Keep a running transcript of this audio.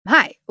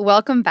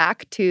Welcome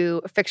back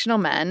to Fictional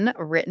Men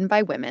Written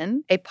by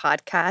Women, a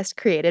podcast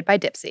created by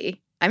Dipsea.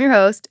 I'm your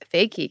host,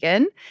 Faye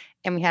Keegan,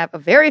 and we have a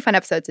very fun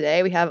episode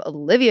today. We have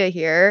Olivia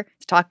here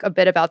to talk a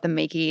bit about the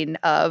making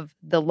of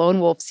the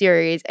Lone Wolf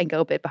series and go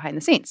a bit behind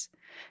the scenes.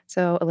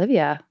 So,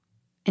 Olivia,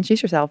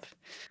 introduce yourself.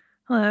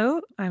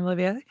 Hello, I'm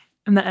Olivia.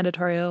 I'm the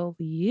editorial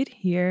lead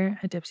here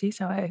at Dipsea,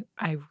 so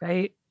I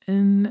write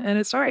and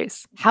edit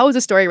stories. How was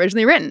the story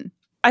originally written?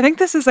 I think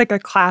this is like a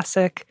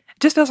classic,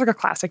 just feels like a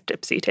classic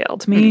Dipsea tale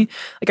to me.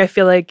 Like, I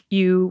feel like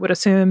you would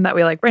assume that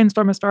we like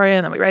brainstorm a story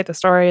and then we write the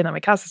story and then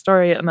we cast the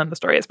story and then the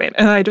story is made.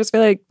 And I just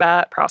feel like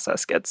that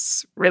process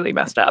gets really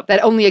messed up.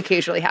 That only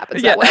occasionally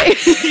happens that way.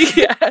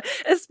 Yeah,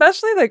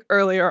 especially like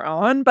earlier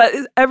on. But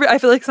I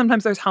feel like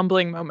sometimes there's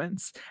humbling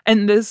moments.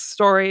 And this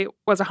story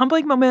was a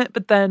humbling moment,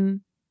 but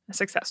then a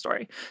success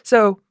story.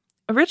 So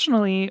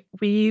originally,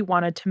 we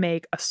wanted to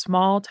make a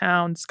small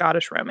town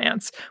Scottish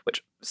romance,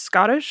 which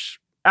Scottish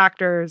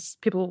actors,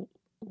 people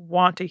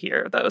want to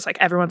hear those. Like,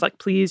 everyone's like,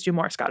 please do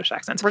more Scottish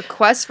accents.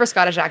 Requests for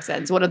Scottish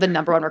accents, one of the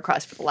number one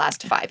requests for the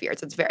last 5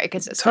 years. It's very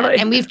consistent.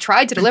 Totally. And we've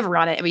tried to deliver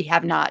on it, and we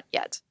have not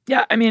yet.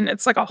 Yeah, I mean,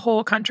 it's like a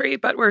whole country,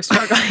 but we're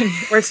struggling.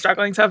 We're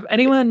struggling. So if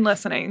anyone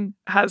listening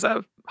has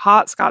a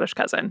hot Scottish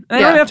cousin, and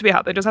they don't even have to be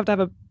hot, they just have to have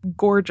a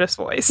gorgeous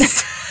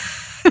voice.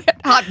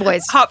 Hot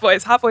voice. Hot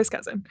voice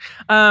cousin,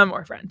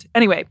 or friend.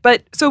 Anyway,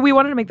 but so we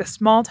wanted to make this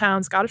small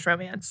town Scottish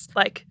romance,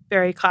 like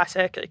very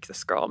classic. Like,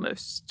 this girl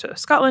moves to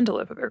Scotland to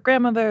live with her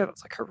grandmother.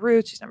 That's like her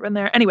roots. She's never been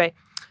there. Anyway,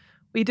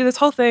 we did this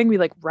whole thing. We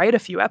like write a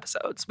few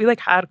episodes. We like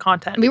had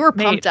content. We were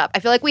pumped up.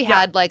 I feel like we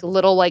had like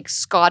little like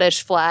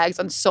Scottish flags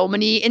on so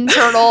many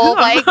internal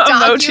like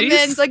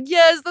documents. Like,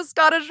 yes, the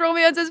Scottish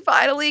romance is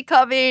finally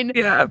coming.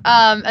 Yeah.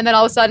 And then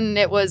all of a sudden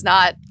it was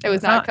not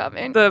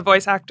coming. The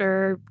voice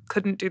actor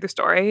couldn't do the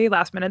story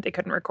last minute. They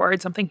couldn't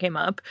record. Something came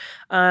up.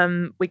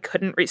 We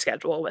couldn't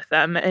reschedule with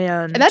them.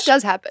 And that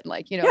does happen.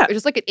 Like, it's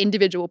just like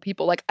individual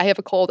people. Like, I have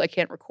a cold, I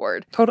can't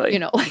record. Totally.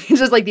 Like, it's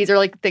just like these are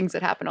like things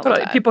that happen all the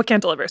time. People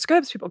can't deliver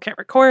scripts. People can't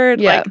record.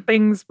 Yeah.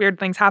 Like, weird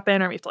things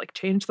happen, or we have to like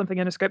change something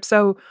in a script.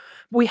 So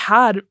we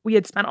had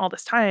spent all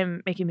this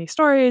time making these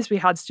stories. We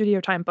had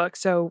studio time booked.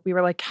 So we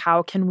were like,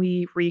 how can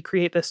we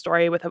recreate this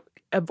story with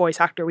a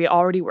voice actor we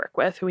already work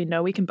with, who we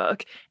know we can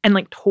book, and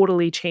like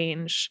totally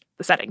change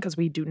the setting, because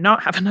we do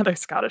not have another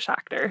Scottish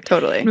actor.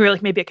 Totally. And we were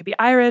like, maybe it could be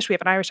Irish. We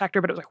have an Irish actor,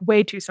 but it was like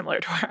way too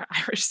similar to our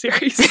Irish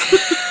series.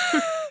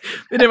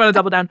 We didn't want to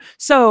double down.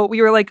 So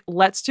we were like,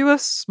 let's do a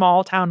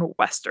small town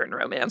Western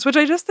romance, which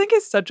I just think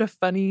is such a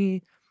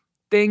funny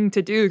thing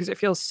to do because it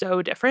feels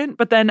so different.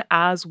 But then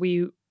as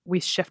we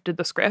shifted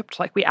the script,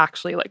 like we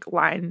actually like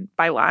line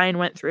by line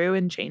went through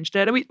and changed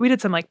it. And we did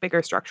some like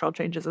bigger structural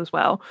changes as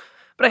well.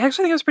 But I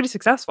actually think it was pretty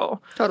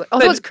successful. Totally.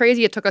 Also, it's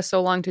crazy it took us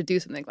so long to do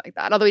something like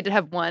that. Although we did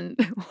have one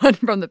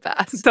from the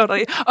past.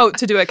 Totally. Oh,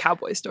 to do a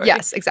cowboy story.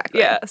 Yes,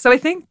 exactly. Yeah. So I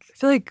feel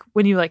like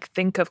when you like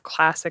think of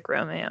classic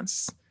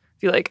romance,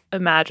 if you like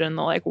imagine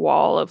the like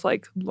wall of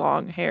like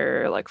long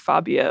hair, like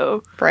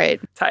Fabio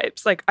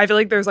types, like I feel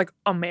like there's like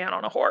a man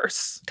on a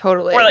horse.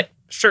 Totally. Or like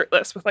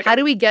shirtless with like how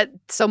do we get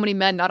so many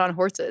men not on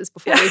horses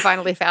before we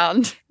finally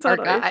found our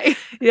guy?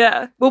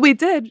 Yeah. Well, we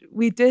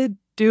did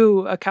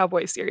do a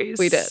cowboy series.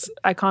 We did.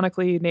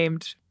 Iconically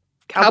named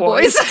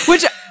Cowboys.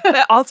 Which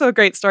also a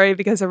great story,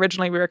 because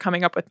originally we were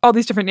coming up with all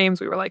these different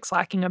names we were like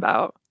slacking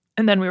about.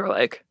 And then we were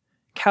like,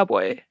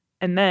 Cowboy.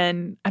 And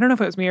then, I don't know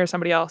if it was me or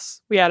somebody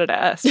else, we added a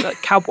S,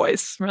 like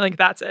Cowboys. We're like,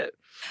 that's it.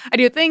 I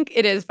do think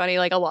it is funny,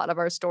 like a lot of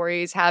our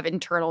stories have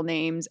internal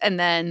names, and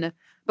then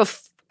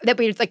that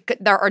we like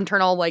our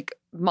internal like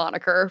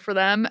moniker for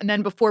them. And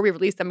then before we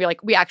release them, we're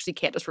like, we actually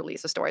can't just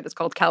release a story that's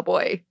called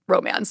Cowboy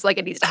Romance. Like,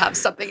 it needs to have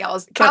something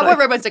else. Cowboy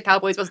Romance to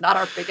Cowboys was not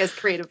our biggest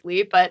creative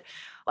leap, but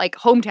like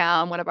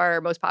Hometown, one of our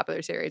most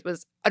popular series,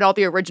 was, and all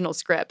the original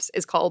scripts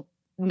is called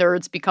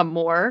Nerds Become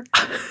More.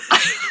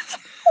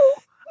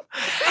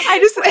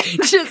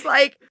 It's just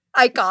like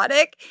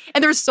iconic.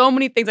 And there's so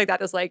many things like that.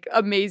 There's like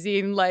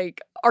amazing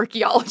like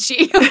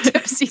archaeology of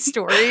Dipsea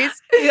stories.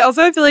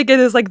 Also, I feel like it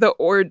is like the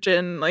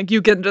origin. Like,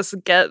 you can just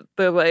get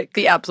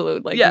the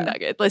absolute like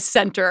nugget, the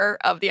center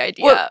of the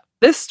idea. Well,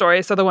 this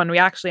story, so the one we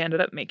actually ended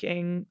up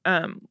making,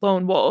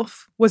 Lone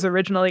Wolf, was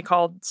originally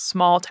called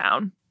Small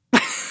Town.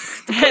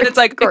 And it's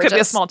like, gorgeous. It could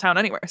be a small town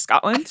anywhere.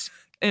 Scotland,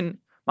 in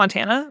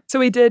Montana. So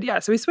we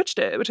switched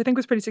it, which I think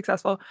was pretty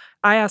successful.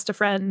 I asked a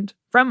friend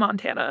from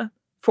Montana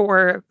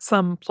for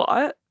some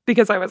plot,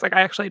 because I was like,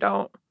 I actually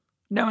don't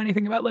know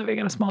anything about living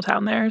in a small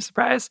town there.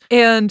 Surprise.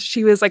 And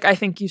she was like, I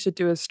think you should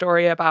do a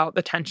story about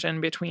the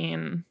tension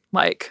between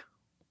like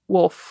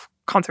wolf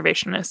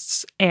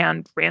conservationists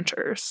and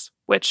ranchers,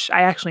 which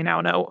I actually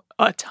now know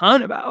a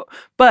ton about.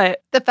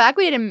 But the fact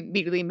we didn't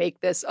immediately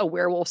make this a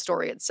werewolf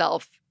story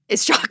itself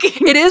is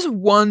shocking. It is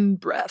one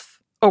breath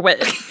away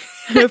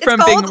it's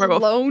from being a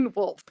werewolf. Lone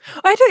Wolf.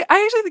 I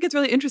actually think it's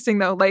really interesting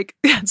though. Like,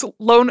 it's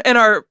lone, and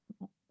our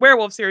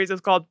werewolf series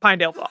is called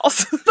Pinedale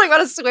Falls. I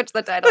want to switch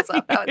the titles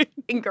up. That was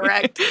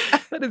incorrect.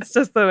 But it's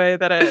just the way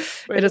that it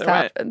just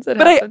happens.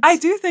 But I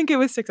do think it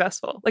was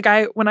successful. Like,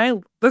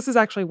 this is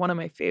actually one of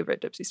my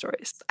favorite Dipsea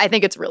stories. I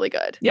think it's really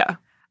good. Yeah.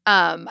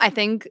 I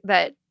think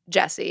that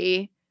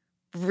Jesse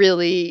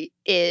really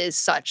is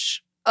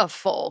such a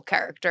full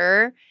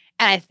character.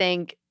 And I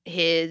think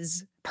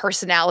his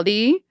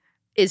personality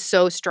is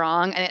so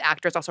strong. And the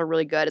actor is also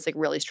really good. It's like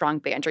really strong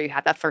banter. You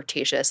have that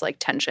flirtatious like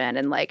tension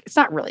and like it's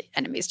not really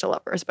enemies to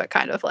lovers, but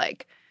kind of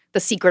like the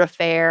secret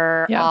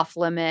affair, off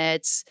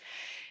limits.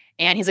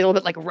 And he's like a little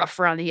bit like rough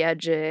around the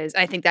edges.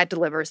 And I think that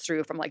delivers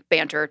through from like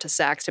banter to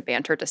sex to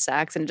banter to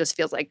sex. And it just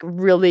feels like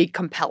really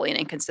compelling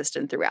and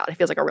consistent throughout. It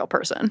feels like a real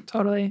person.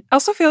 Totally.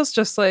 Also feels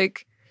just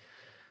like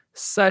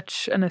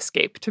such an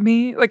escape to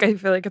me. Like I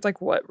feel like it's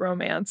like what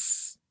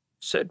romance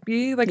should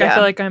be. Like I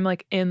feel like I'm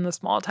like in the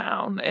small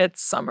town.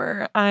 It's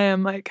summer. I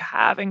am like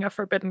having a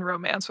forbidden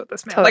romance with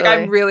this man. Totally. Like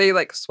I'm really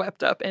like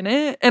swept up in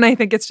it. And I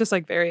think it's just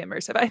like very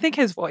immersive. I think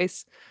his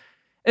voice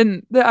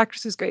and the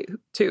actress is great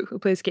too, who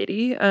plays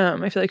Katie.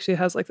 I feel like she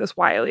has like this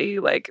wily,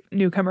 like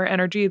newcomer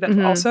energy that's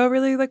also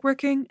really like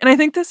working. And I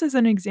think this is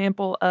an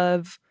example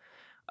of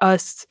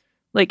us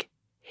like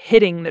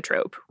hitting the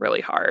trope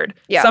really hard.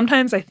 Yeah.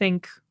 Sometimes I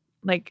think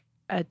like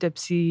at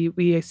Dipsea,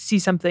 we see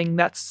something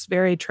that's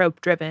very trope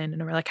driven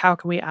and we're like, how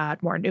can we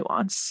add more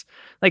nuance?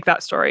 Like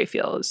that story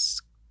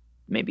feels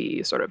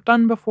maybe sort of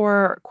done before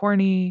or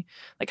corny.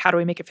 Like how do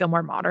we make it feel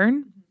more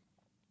modern?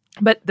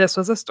 But this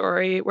was a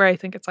story where I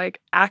think it's like,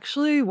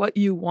 actually what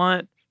you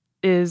want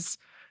is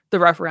the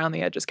rough around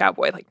the edges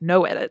cowboy, like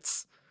no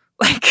edits.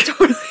 Like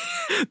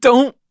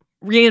don't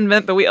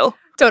reinvent the wheel.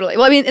 Totally.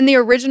 Well, I mean, in the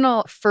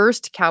original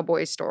first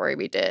cowboy story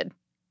we did,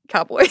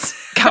 Cowboys.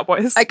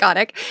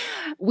 Iconic.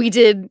 We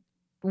did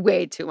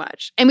way too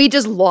much. And we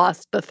just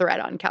lost the thread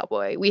on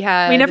cowboy. We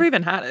never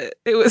even had it.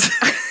 It was...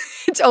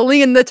 It's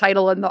only in the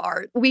title and the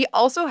art. We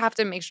also have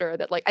to make sure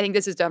that, like, I think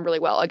this is done really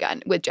well,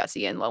 again, with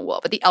Jesse and Lone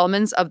Wolf. But the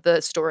elements of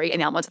the story and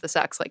the elements of the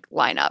sex, like,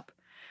 line up.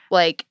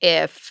 Like,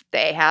 if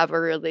they have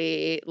a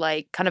really,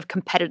 like, kind of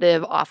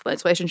competitive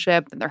off-limits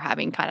relationship, then they're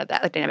having kind of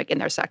that like, dynamic in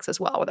their sex as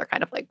well, where they're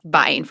kind of, like,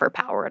 vying for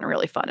power in a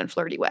really fun and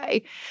flirty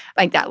way.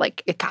 I think that,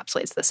 like,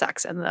 encapsulates the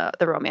sex and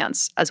the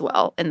romance as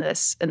well in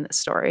this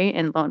story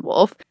in Lone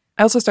Wolf.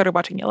 I also started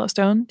watching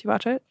Yellowstone. Do you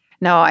watch it?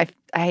 No,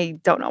 I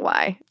don't know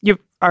why.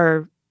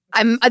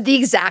 I'm the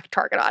exact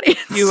target audience.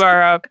 You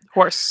are a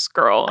horse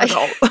girl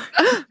adult.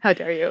 How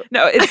dare you?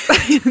 No,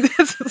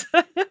 it's...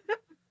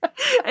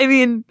 I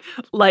mean,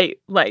 light.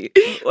 Like,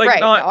 right,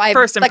 not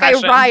first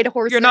impression. Like, I ride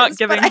horses. You're not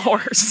giving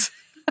horse.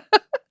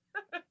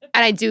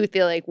 And I do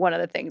feel like one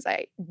of the things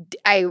I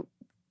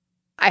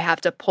have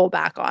to pull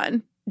back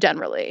on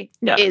generally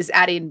is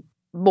adding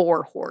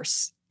more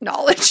horse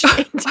knowledge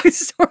into the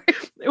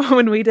story.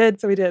 When we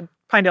did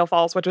Pinedale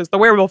Falls, which is the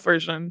werewolf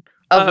version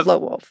of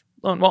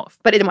Lone Wolf.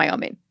 But in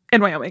Wyoming.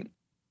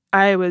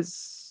 I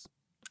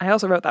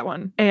also wrote that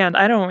one. And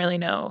I don't really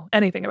know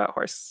anything about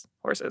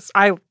horses.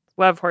 I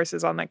love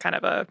horses on like kind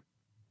of a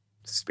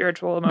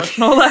spiritual,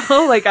 emotional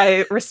level. Like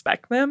I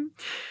respect them.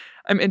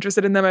 I'm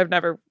interested in them. I've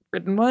never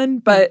ridden one.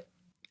 But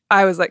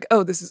I was like,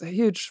 oh, this is a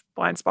huge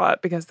blind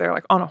spot because they're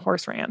like on a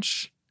horse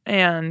ranch.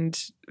 And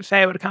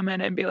Faye would come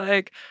in and be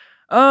like,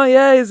 oh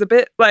yeah, he's a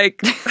bit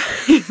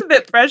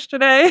fresh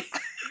today.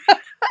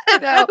 I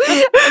know.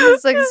 I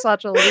was like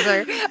such a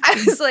loser.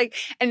 I was like,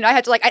 and I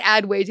had to like, I'd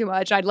add way too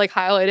much. I'd like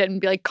highlight it and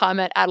be like,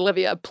 comment at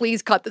Olivia,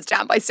 please cut this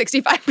down by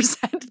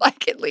 65%,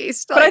 like at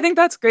least. But I think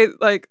that's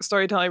great. Like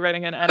storytelling,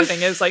 writing, and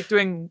editing is like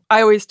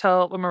I always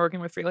tell when we're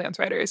working with freelance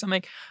writers, I'm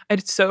like,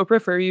 I'd so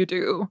prefer you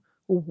do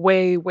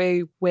way,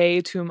 way,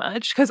 way too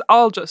much because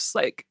I'll just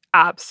like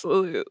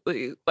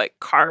absolutely like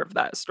carve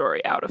that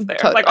story out of there.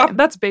 Totally. Like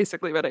that's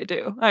basically what I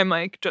do. I'm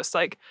like, just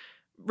like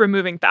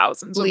removing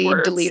thousands of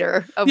words.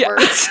 Deleter of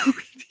words.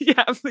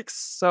 Yeah, I'm like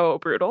so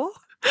brutal.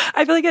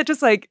 I feel like it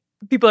just like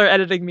people are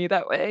editing me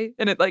that way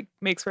and it like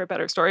makes for a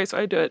better story. So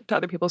I do it to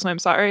other people. So I'm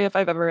sorry if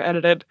I've ever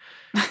edited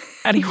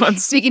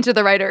anyone's. Speaking to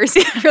the writers.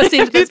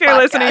 If you're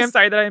listening, I'm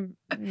sorry that I'm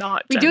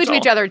not We do it to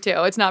each other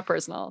too. It's not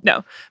personal.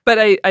 No, but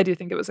I do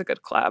think it was a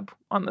good collab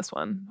on this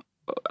one.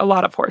 A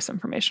lot of horse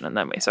information and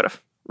then we sort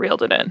of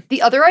reeled it in.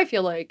 The other, I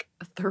feel like,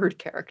 a third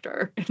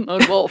character in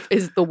Lone Wolf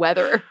is the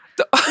weather,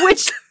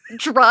 which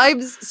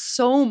drives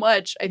so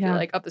much, I feel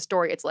like, of the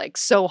story. It's like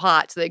so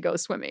hot, so they go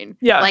swimming.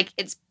 Yeah. Like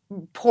it's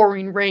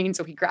pouring rain,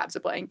 so he grabs a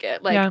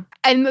blanket. Like,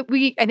 and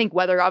I think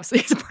weather obviously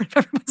is a part of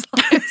everyone's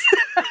lives.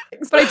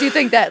 But I do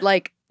think that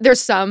like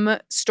there's some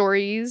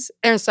stories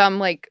and some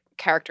like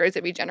characters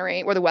that we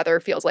generate where the weather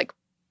feels like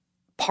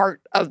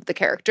part of the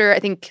character. I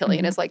think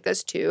Killian is like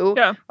this too.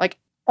 Yeah. Like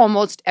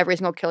almost every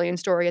single Killian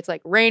story, it's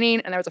like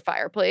raining and there's a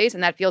fireplace,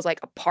 and that feels like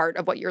a part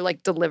of what you're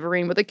like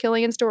delivering with a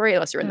Killian story,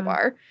 unless you're in the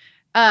bar.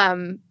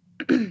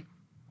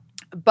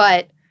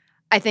 But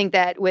I think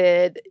that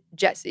with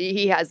Jesse,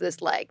 he has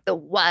this like the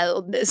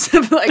wildness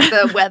of like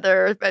the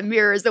weather that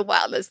mirrors the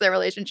wildness of their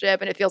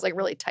relationship, and it feels like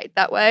really tight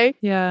that way.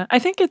 Yeah, I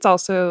think it's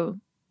also,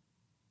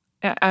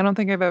 I don't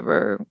think I've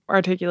ever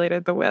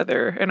articulated the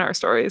weather in our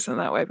stories in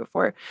that way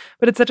before,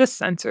 but it's such a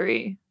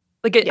sensory.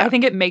 Like, I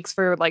think it makes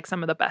for, like,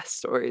 some of the best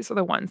stories are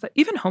the ones that,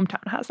 even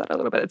Hometown has that a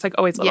little bit. It's, like,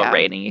 always a little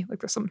rainy.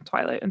 Like, there's some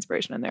Twilight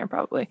inspiration in there,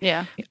 probably.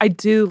 Yeah. I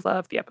do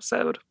love the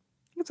episode. I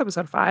think it's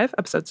episode 5,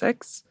 episode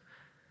 6.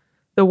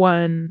 the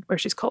one where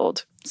she's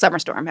cold. Summer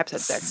Storm,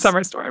 episode 6.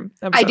 Summer Storm.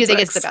 I do think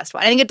it's the best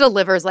one. I think it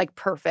delivers like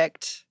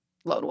perfect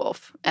lone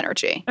wolf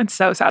energy. It's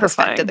so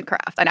satisfying. Perfected the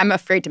craft. And I'm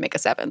afraid to make a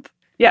 7th.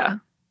 Yeah.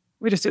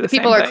 We just do the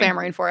People same are thing.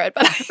 clamoring for it,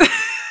 but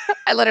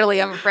I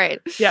literally am afraid.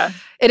 Yeah.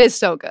 It is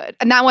so good.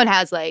 And that one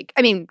has like,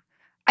 I mean,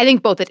 I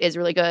think both it is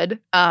really good,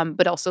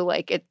 but also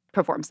like it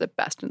performs the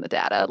best in the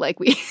data. Like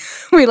we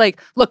like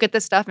look at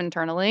this stuff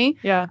internally.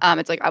 Yeah.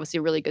 It's like obviously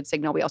a really good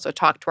signal. We also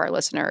talk to our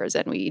listeners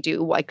and we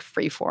do like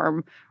free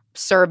form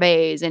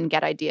surveys and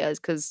get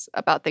ideas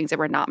about things that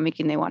we're not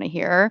making they want to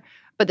hear.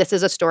 But this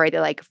is a story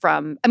that like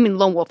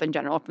Lone Wolf in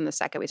general, from the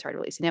second we started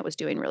releasing it, was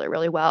doing really,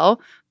 really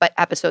well. But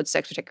episode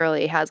 6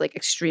 particularly has like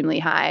extremely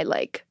high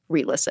like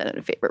re-listen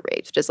and favorite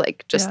rates, which is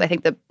like I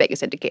think the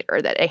biggest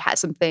indicator that it has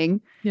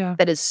something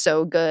that is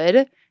so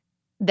good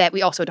that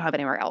we also don't have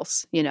anywhere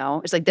else, you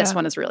know? It's like this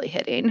one is really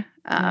hitting.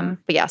 But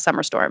yeah,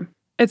 Summer Storm.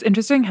 It's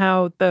interesting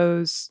how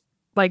those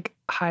like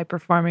high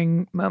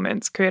performing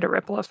moments create a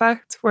ripple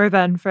effect where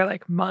then for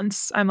like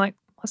months I'm like,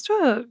 let's do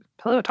a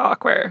pillow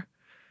talk where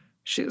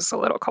she's a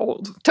little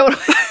cold.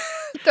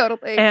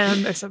 Totally.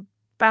 And there's a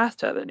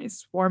bathtub and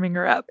he's warming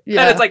her up.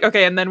 Yeah. And it's like,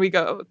 okay, and then we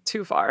go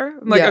too far.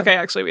 I'm like, okay,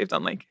 actually we've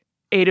done like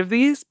 8 of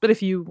these, but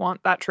if you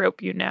want that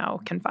trope, you now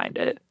can find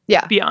it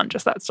beyond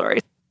just that story.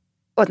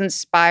 What's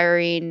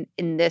inspiring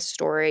in this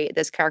story,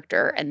 this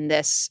character, and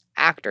this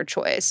actor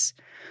choice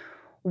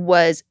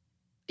was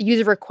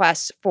user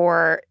requests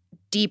for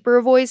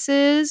deeper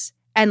voices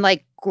and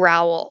like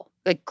growl.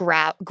 Like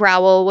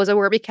growl was a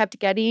word we kept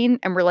getting,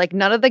 and we're like,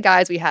 none of the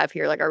guys we have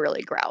here like are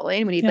really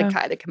growling. We need the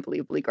guy that can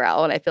believably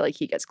growl, and I feel like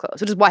he gets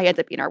close, which is why he ends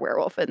up being our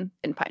werewolf in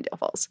Pinedale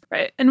Falls.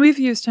 Right, and we've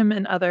used him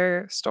in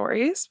other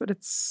stories, but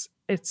it's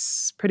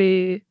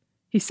pretty.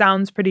 He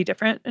sounds pretty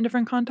different in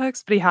different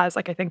contexts, but he has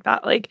like I think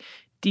that like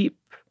deep,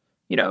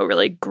 you know,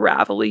 really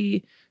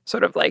gravelly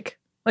sort of like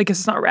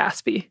it's not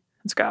raspy,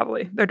 it's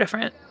gravelly. They're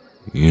different.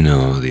 You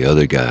know, the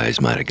other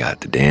guys might have got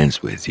to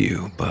dance with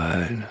you,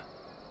 but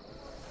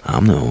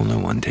I'm the only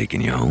one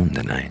taking you home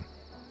tonight.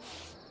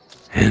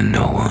 And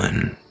no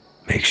one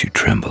makes you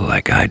tremble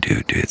like I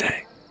do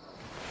they?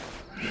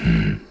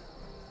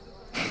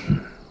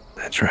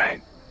 That's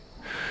right.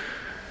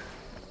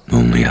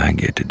 Only I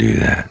get to do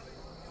that.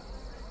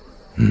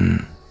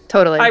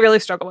 Totally. I really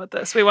struggle with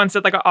this. We once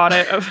did like an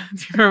audit of,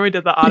 do you remember we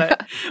did the audit?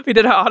 Yeah. We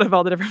did an audit of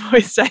all the different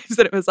voice types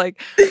and it was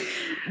like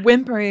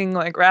whimpering,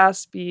 like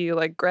raspy,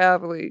 like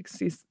gravelly.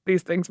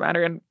 These things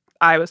matter. And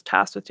I was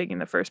tasked with taking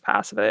the first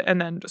pass of it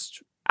and then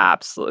just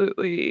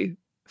absolutely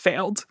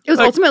failed. It was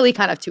ultimately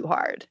kind of too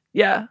hard.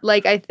 Yeah.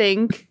 Like I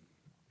think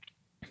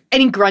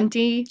any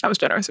grunty. I was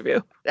generous of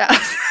you. Yeah.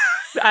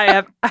 I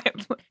have.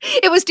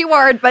 It was too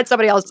hard, but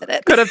somebody else did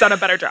it. Could have done a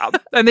better job.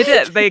 And they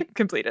did. They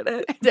completed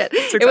it. Did.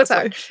 It was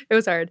hard. It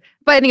was hard.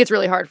 But I think it's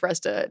really hard for us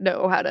to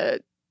know how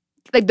to,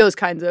 like those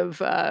kinds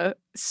of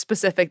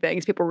specific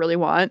things people really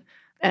want.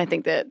 And I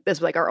think that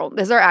this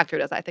is our actor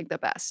does, I think, the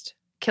best.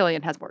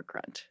 Killian has more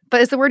grunt.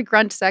 But is the word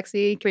grunt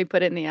sexy? Can we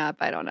put it in the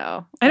app? I don't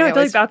know. I know. I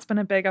feel like that's been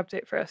a big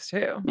update for us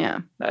too. Yeah.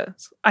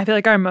 I feel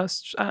like our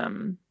most,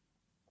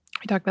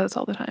 we talk about this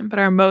all the time, but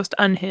our most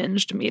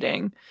unhinged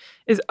meeting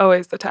is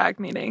always the tag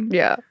meeting.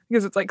 Yeah.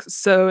 Because it's like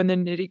so in the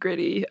nitty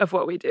gritty of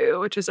what we do,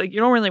 which is like, you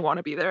don't really want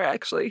to be there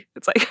actually.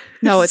 It's like,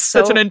 no, it's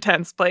such an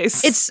intense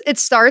place. It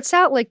starts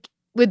out like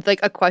with like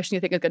a question you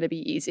think is going to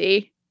be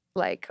easy.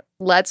 Like,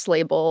 let's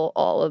label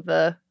all of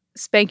the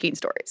spanking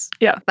stories.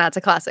 Yeah. That's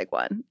a classic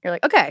one. You're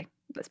like, okay,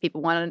 this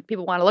people want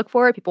to look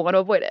for it. People want to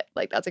avoid it.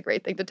 Like, that's a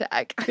great thing to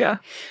tag. Yeah.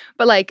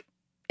 But like,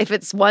 if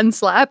it's one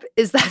slap,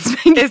 is that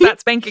spanking? Is that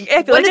spanking?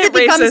 I feel when like does it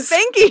become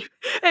spanking?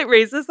 It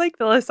raises like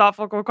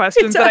philosophical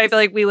questions that I feel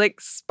like we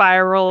like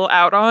spiral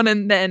out on,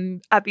 and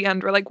then at the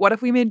end we're like, what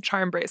if we made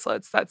charm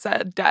bracelets that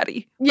said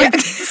 "Daddy"? Yeah.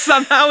 Like,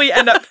 somehow we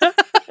end up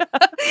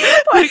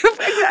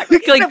exactly.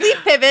 Like, we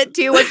pivot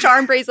to a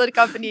charm bracelet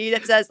company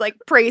that says like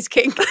 "Praise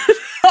King"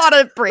 on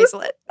a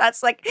bracelet.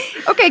 That's like,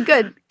 okay,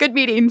 good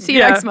meeting. See you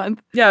next month.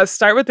 Yeah,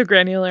 start with the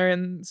granular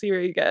and see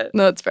where you get.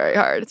 No, it's very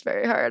hard. It's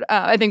very hard.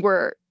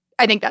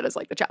 I think that is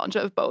like the challenge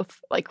of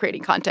both like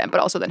creating content, but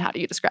also then how do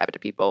you describe it to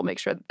people? Make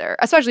sure that they're,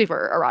 especially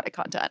for erotic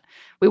content,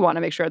 we want to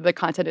make sure the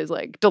content is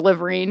like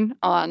delivering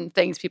on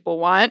things people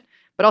want.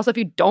 But also if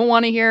you don't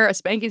want to hear a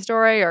spanking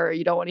story or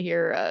you don't want to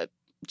hear a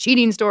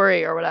cheating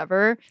story or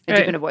whatever, then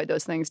you can avoid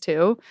those things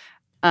too.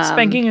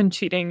 Spanking and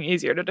cheating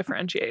easier to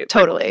differentiate.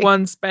 Totally. Like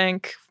one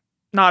spank,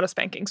 not a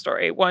spanking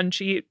story. One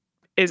cheat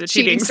is a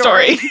cheating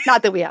story.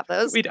 Not that we have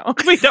those. We don't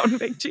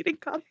make cheating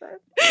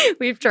content.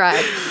 We've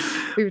tried,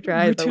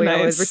 but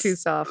we're too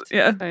soft.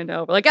 Yeah. I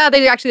know. We're like,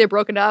 they're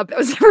broken up. That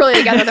was never really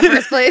together in the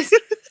first place.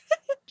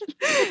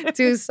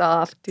 Too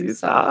soft.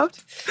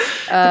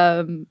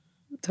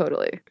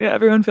 Totally. Yeah,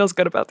 everyone feels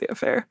good about the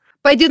affair.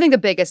 But I do think the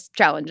biggest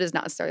challenge is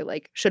not necessarily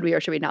like, should we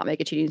or should we not make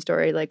a cheating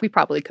story? Like, we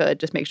probably could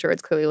just make sure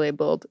it's clearly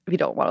labeled. If you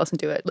don't want to listen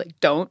to it, like,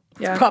 don't.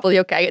 Yeah. It's probably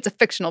okay. It's a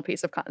fictional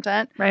piece of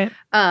content. Right.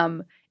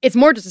 It's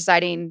more just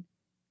deciding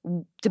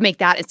to make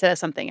that instead of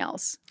something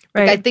else.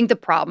 Right. Like, I think the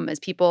problem is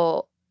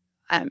people,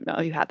 I don't know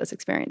if you had this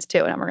experience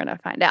too, and we're going to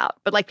find out,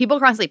 but like people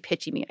constantly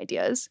pitching me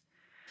ideas.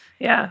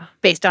 Yeah.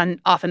 based on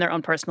often their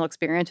own personal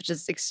experience, which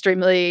is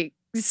extremely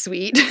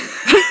sweet.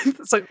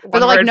 It's like But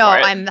they're like, no, for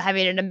it. I'm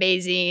having an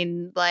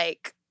amazing,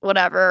 like,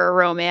 whatever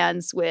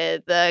romance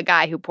with the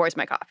guy who pours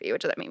my coffee,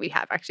 which is, I mean, we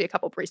have actually a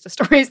couple barista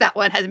stories. That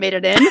one has made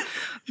it in.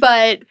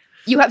 But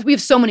we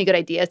have so many good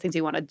ideas, things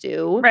we want to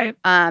do. Right.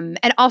 And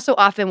also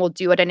often we'll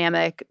do a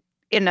dynamic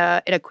in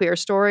a queer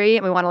story,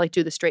 and we want to like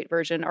do the straight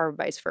version or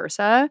vice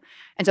versa.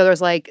 And so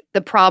there's like,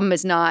 the problem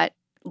is not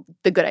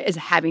is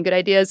having good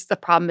ideas. The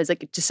problem is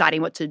like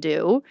deciding what to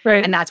do.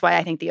 Right. And that's why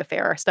I think the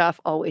affair stuff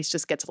always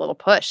just gets a little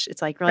push.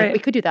 It's like, we're like, Right. we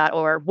could do that,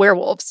 or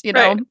werewolves, you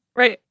know?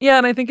 Right. Yeah.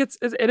 And I think it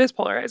is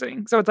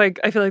polarizing. So it's like,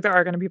 I feel like there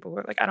are going to be people who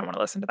are like, I don't want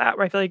to listen to that.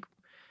 Where I feel like,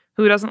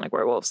 who doesn't like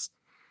werewolves?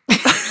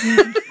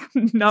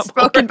 Not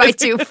Spoken by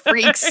polarizing. two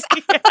freaks.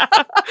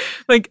 Yeah.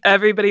 Like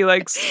everybody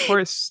likes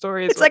horror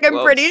stories. It's like,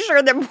 I'm pretty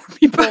sure that more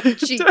people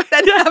cheat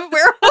than have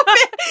werewolf.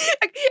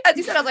 As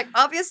you said, I was like,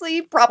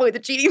 obviously, probably the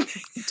cheating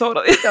thing.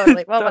 Totally.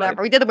 Totally. Well, Totally.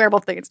 whatever. We did the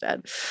werewolf thing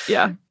instead.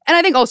 Yeah. And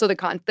I think also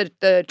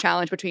the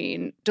challenge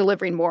between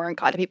delivering more and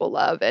content people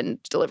love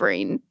and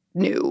delivering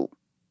new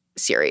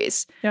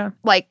series. Yeah.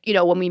 Like, you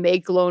know, when we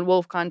make Lone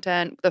Wolf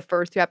content, the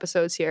first 2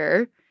 episodes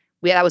here,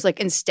 that was like,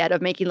 instead of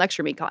making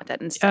Lecture Me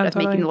content, instead of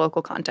making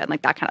local content,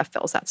 like that kind of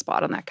fills that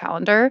spot on that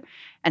calendar.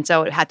 And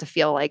so it had to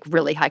feel like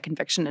really high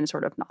conviction and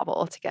sort of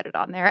novel to get it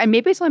on there. And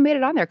maybe it's only made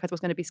it on there because it was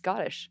going to be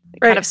Scottish.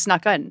 It kind of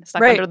snuck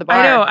under the bar.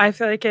 I know. I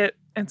feel like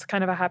it's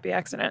kind of a happy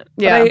accident.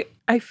 Yeah. But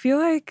I feel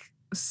like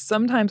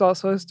sometimes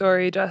also a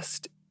story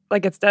just,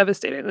 like, it's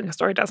devastating. Like a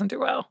story doesn't do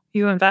well.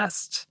 You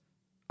invest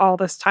all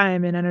this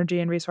time and energy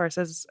and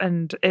resources,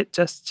 and it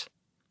just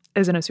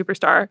isn't a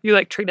superstar. You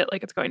like treat it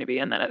like it's going to be,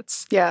 and then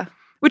it's... Yeah.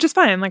 Which is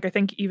fine. Like, I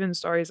think even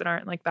stories that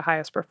aren't like the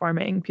highest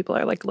performing, people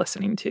are like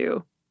listening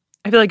to.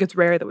 I feel like it's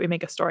rare that we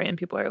make a story and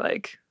people are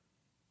like,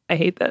 I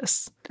hate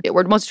this.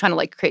 We're mostly trying to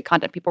like create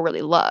content people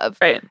really love.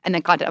 Right. And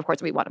then content, of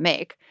course, we want to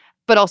make.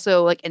 But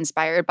also like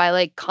inspired by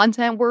like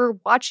content we're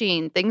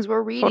watching, things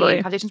we're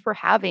reading, conversations we're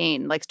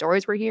having, like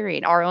stories we're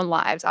hearing, our own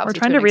lives. We're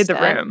trying to read the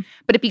room.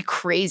 But it'd be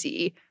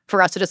crazy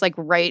for us to just like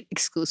write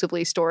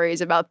exclusively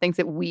stories about things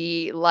that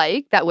we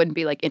like that wouldn't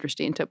be like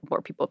interesting to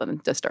more people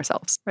than just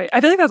ourselves. Right.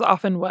 I feel like that's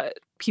often what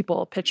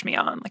people pitch me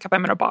on. Like if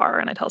I'm in a bar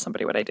and I tell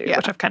somebody what I do,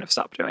 which I've kind of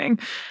stopped doing,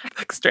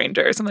 like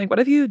strangers, I'm like, what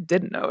if you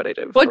didn't know what I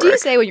did before? What do you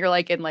say when you're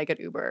like in like an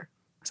Uber?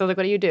 So like,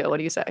 what do you do? What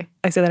do you say?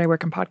 I say that I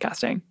work in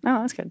podcasting.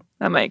 Oh, that's good.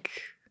 I'm like,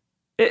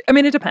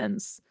 it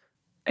depends.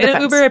 In an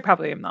Uber, I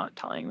probably am not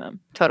telling them.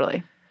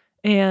 Totally.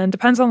 And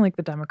depends on like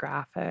the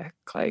demographic.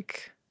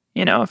 Like,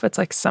 you know, if it's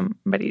like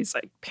somebody's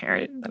like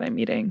parent that I'm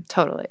meeting.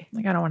 Totally.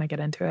 Like, I don't want to get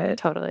into it.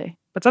 Totally.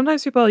 But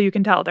sometimes people, you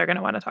can tell they're going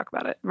to want to talk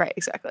about it. Right,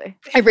 exactly.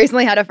 I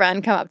recently had a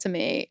friend come up to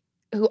me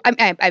who I've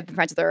been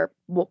friends with her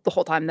the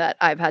whole time that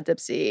I've had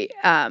Dipsea,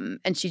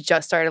 and she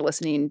just started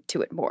listening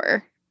to it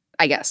more,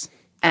 I guess.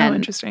 And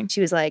interesting.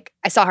 She was like,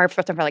 I saw her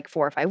for like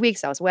 4 or 5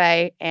 weeks. I was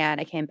away, and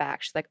I came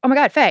back. She's like, oh my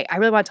God, Faye, I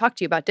really want to talk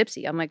to you about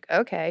Dipsea. I'm like,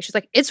 okay. She's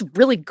like, it's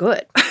really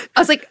good. I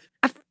was like,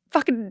 I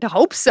fucking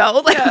hope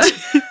so. Like,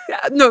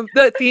 no,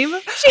 the theme.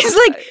 She's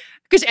like,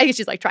 because I guess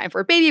she's like trying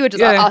for a baby, which is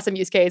an awesome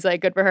use case,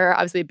 like good for her.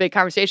 Obviously, a big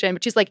conversation.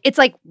 But she's like, it's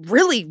like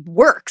really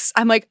works.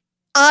 I'm like,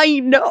 I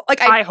know.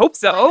 Like, I hope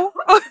so.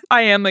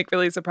 I am like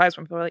really surprised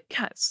when people are like,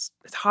 yeah, it's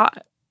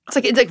hot. It's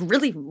like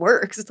really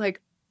works. It's like,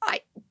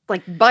 I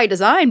like by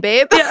design,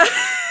 babe. Yeah.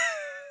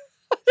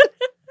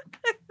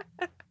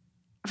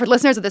 For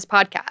listeners of this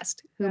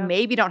podcast who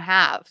maybe don't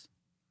have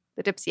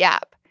the Dipsea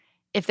app,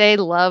 if they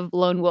love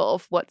Lone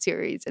Wolf, what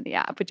series in the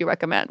app would you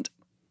recommend?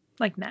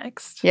 Like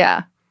next?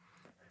 Yeah.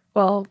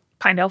 Well,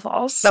 Pinedale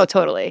Falls. Oh,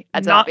 totally.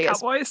 That's not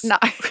obvious. Cowboys. No,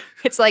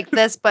 it's like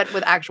this, but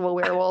with actual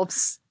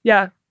werewolves.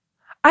 Yeah.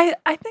 I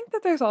think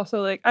that there's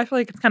also like, I feel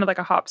like it's kind of like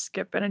a hop,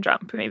 skip, and a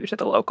jump maybe to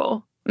the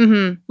local.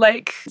 Mm-hmm.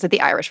 Like. It's like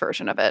the Irish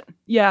version of it.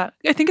 Yeah.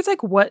 I think it's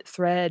like what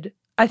thread.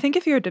 I think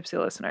if you're a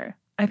Dipsea listener,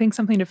 I think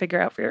something to figure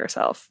out for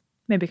yourself,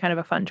 maybe kind of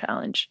a fun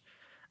challenge,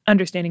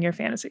 understanding your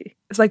fantasy.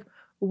 It's like,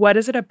 what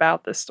is it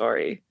about this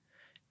story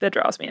that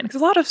draws me in?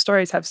 Because a lot of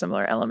stories have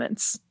similar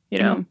elements, you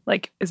know,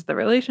 like is the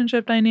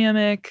relationship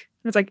dynamic?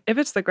 And it's like, if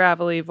it's the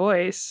gravelly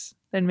voice,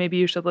 then maybe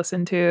you should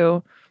listen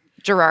to.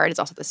 Gerard is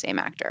also the same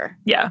actor.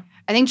 Yeah.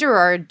 I think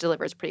Gerard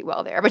delivers pretty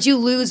well there, but you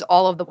lose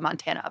all of the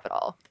Montana of it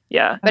all.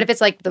 Yeah. But if it's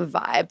like the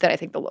vibe, then I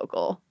think the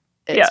local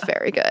is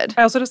very good.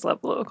 I also just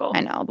love the local. I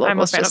know. I'm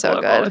a fan of so the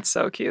local. good. It's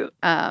so cute.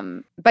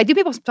 But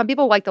some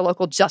people like the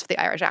local just the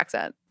Irish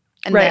accent.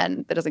 And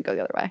then that doesn't go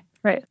the other way.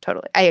 Right.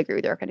 Totally. I agree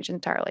with your recommendation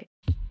entirely.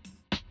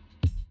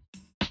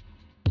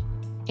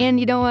 And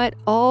you know what?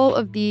 All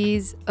of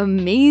these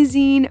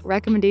amazing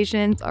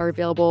recommendations are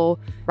available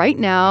right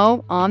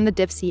now on the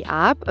Dipsea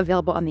app,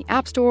 available on the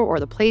App Store or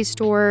the Play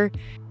Store.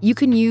 You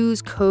can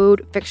use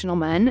code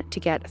FictionalMen to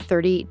get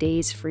 30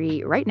 days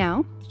free right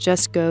now.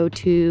 Just go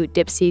to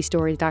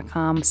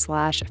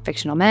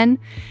dipseastories.com/fictionalmen.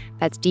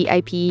 That's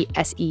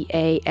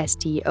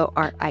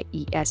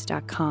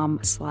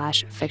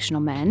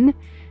DIPSEASTORIES.com/fictionalmen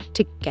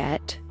to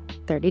get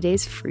 30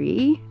 days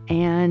free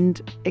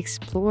and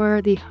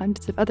explore the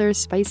hundreds of other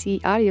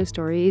spicy audio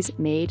stories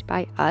made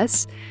by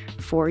us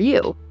for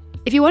you.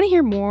 If you want to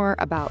hear more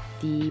about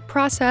the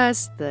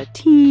process, the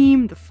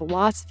team, the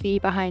philosophy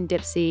behind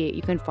Dipsea,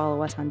 you can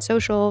follow us on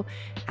social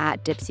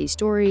at Dipsea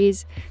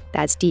Stories.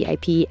 That's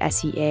DIPSEASTORIES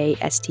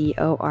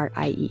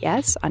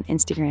on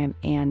Instagram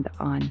and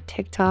on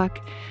TikTok.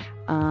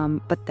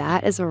 But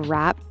that is a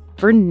wrap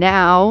for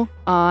now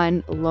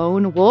on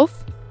Lone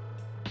Wolf.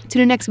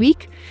 Tune in next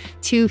week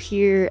to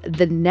hear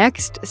the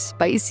next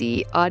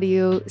spicy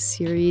audio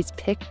series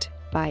picked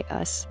by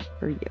us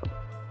for you.